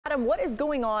Adam, what is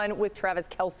going on with Travis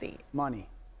Kelce? Money.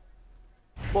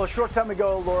 Well, a short time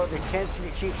ago, Laura, the Kansas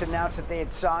City Chiefs announced that they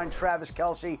had signed Travis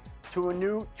Kelce to a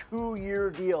new 2-year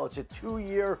deal. It's a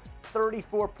 2-year,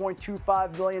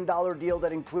 $34.25 million deal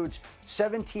that includes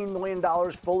 $17 million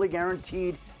fully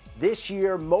guaranteed this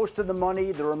year. Most of the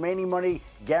money, the remaining money,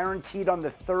 guaranteed on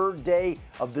the third day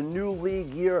of the new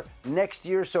league year next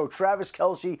year. So Travis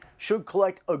Kelce should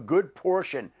collect a good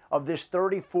portion of this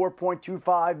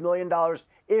 $34.25 million,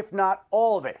 if not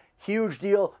all of it. Huge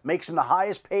deal, makes him the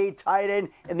highest paid tight end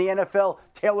in the NFL.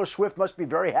 Taylor Swift must be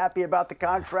very happy about the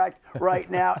contract right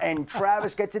now. And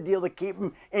Travis gets a deal to keep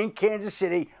him in Kansas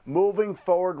City moving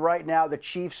forward right now. The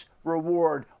Chiefs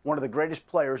reward one of the greatest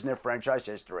players in their franchise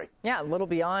history. Yeah, a little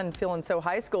beyond feeling so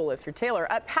high school if you're Taylor.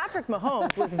 Patrick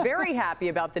Mahomes was very happy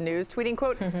about the news, tweeting,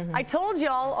 quote, "I told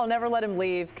y'all I'll never let him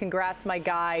leave. Congrats, my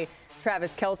guy,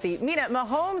 Travis Kelce." Mina,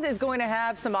 Mahomes is going to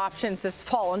have some options this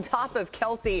fall on top of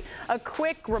Kelce. A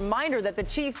quick reminder that the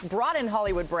Chiefs brought in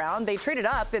Hollywood Brown. They traded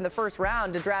up in the first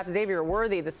round to draft Xavier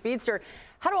Worthy, the speedster.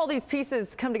 How do all these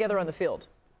pieces come together on the field?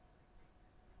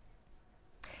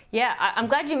 Yeah, I'm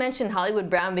glad you mentioned Hollywood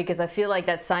Brown because I feel like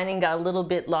that signing got a little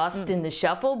bit lost in the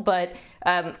shuffle. But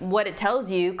what it tells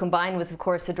you, combined with, of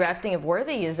course, the drafting of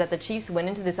Worthy, is that the Chiefs went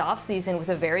into this offseason with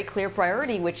a very clear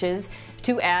priority, which is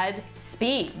to add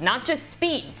speed. Not just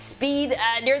speed. Speed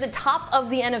near the top of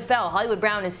the NFL. Hollywood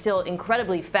Brown is still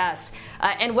incredibly fast.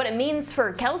 And what it means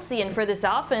for Kelce and for this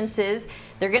offense is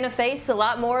they're going to face a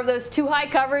lot more of those too high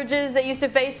coverages they used to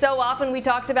face so often. We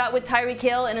talked about with Tyreek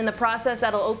Hill, and in the process,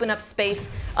 that'll open up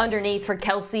space underneath for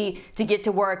Kelce to get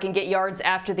to work and get yards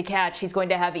after the catch. He's going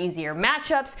to have easier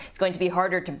matchups. It's going to be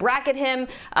harder to bracket him.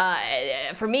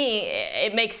 For me,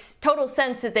 it makes total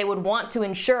sense that they would want to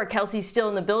ensure Kelce's still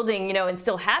in the building, you know, and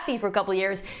still happy for a couple of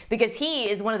years because he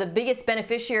is one of the biggest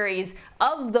beneficiaries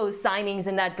of those signings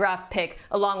in that draft pick,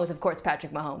 along with, of course,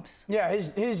 Patrick Mahomes. Yeah,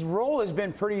 his role has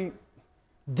been pretty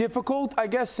difficult, I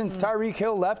guess, since Tyreek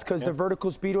Hill left because the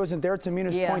vertical speed wasn't there. To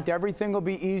Mina's point, everything will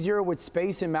be easier with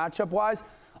space and matchup-wise.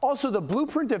 Also, the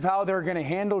blueprint of how they're going to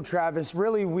handle Travis,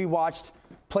 really, we watched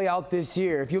play out this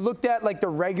year. If you looked at, like, the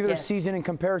regular season in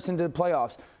comparison to the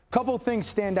playoffs, a couple things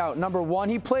stand out. Number one,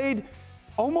 he played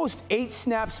almost 8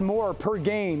 snaps more per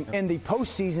game in the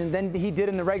postseason than he did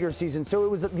in the regular season. So it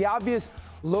was the obvious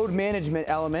load management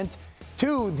element.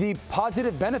 Two, the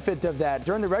positive benefit of that.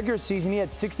 During the regular season, he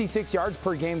had 66 yards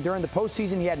per game. During the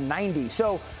postseason, he had 90.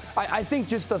 So I think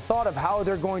just the thought of how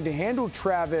they're going to handle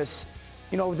Travis,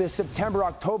 you know, the September,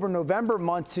 October, November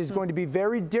months is going to be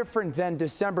very different than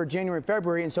December, January,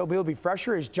 February. And so he'll be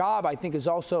fresher. His job, I think, is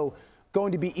also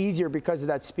going to be easier because of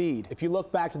that speed. If you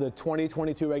look back to the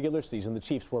 2022 regular season, the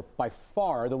Chiefs were by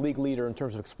far the league leader in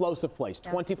terms of explosive plays,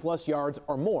 20-plus yards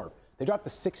or more. They dropped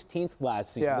to 16th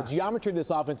last season. The geometry of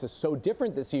this offense is so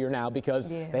different this year now because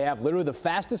they have literally the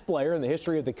fastest player in the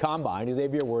history of the combine,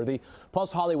 Xavier Worthy,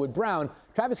 plus Hollywood Brown.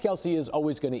 Travis Kelce is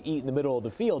always going to eat in the middle of the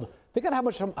field. Think of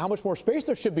how much more space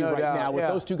there should be now with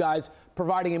those two guys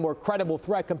providing a more credible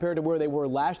threat compared to where they were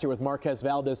last year with Marquez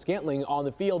Valdes-Scantling on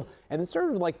the field. And it's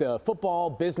sort of like the football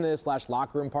business /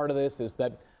 locker room part of this is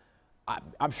that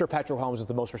I'm sure Patrick Mahomes is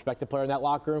the most respected player in that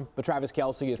locker room, but Travis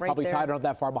Kelce is probably tied not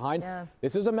that far behind.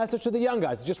 This is a message to the young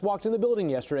guys that just walked in the building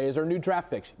yesterday as our new draft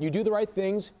picks. You do the right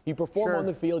things, you perform on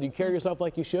the field, you carry yourself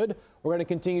like you should. We're going to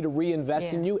continue to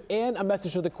reinvest in you, and a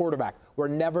message to the quarterback. We're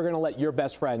never going to let your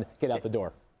best friend get out the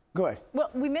door. Good.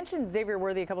 Well, we mentioned Xavier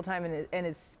Worthy a couple times and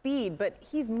his speed, but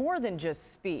he's more than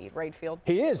just speed, right, Field?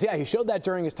 He is, yeah. He showed that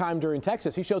during his time during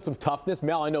Texas. He showed some toughness.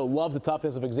 Mel, I know, loves the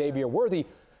toughness of Xavier Worthy,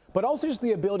 but also just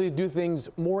the ability to do things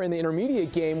more in the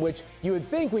intermediate game, which you would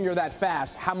think when you're that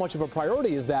fast, how much of a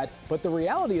priority is that? But the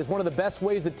reality is one of the best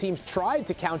ways that teams tried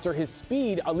to counter his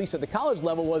speed, at least at the college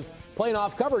level, was playing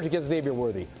off coverage against Xavier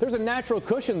Worthy. There's a natural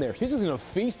cushion there. He's just going to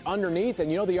feast underneath,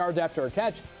 and you know the yards after a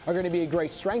catch are going to be a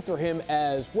great strength for him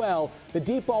as well. The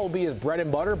deep ball will be his bread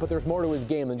and butter, but there's more to his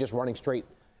game than just running straight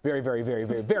very, very, very,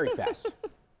 very, very fast.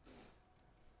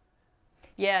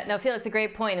 Yeah, no, Phil, it's a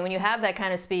great point. And when you have that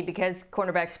kind of speed, because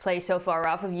cornerbacks play so far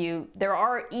off of you, there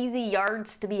are easy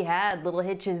yards to be had, little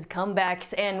hitches,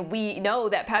 comebacks. And we know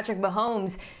that Patrick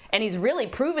Mahomes, and he's really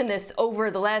proven this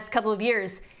over the last couple of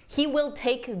years, he will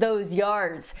take those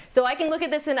yards. So I can look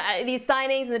at this in these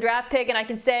signings and the draft pick, and I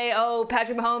can say, oh,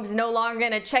 Patrick Mahomes is no longer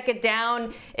going to check it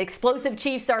down. Explosive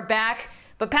Chiefs are back.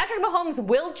 But Patrick Mahomes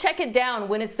will check it down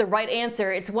when it's the right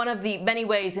answer. It's one of the many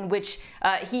ways in which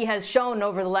he has shown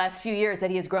over the last few years that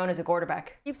he has grown as a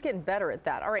quarterback. Keeps getting better at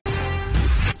that. All right.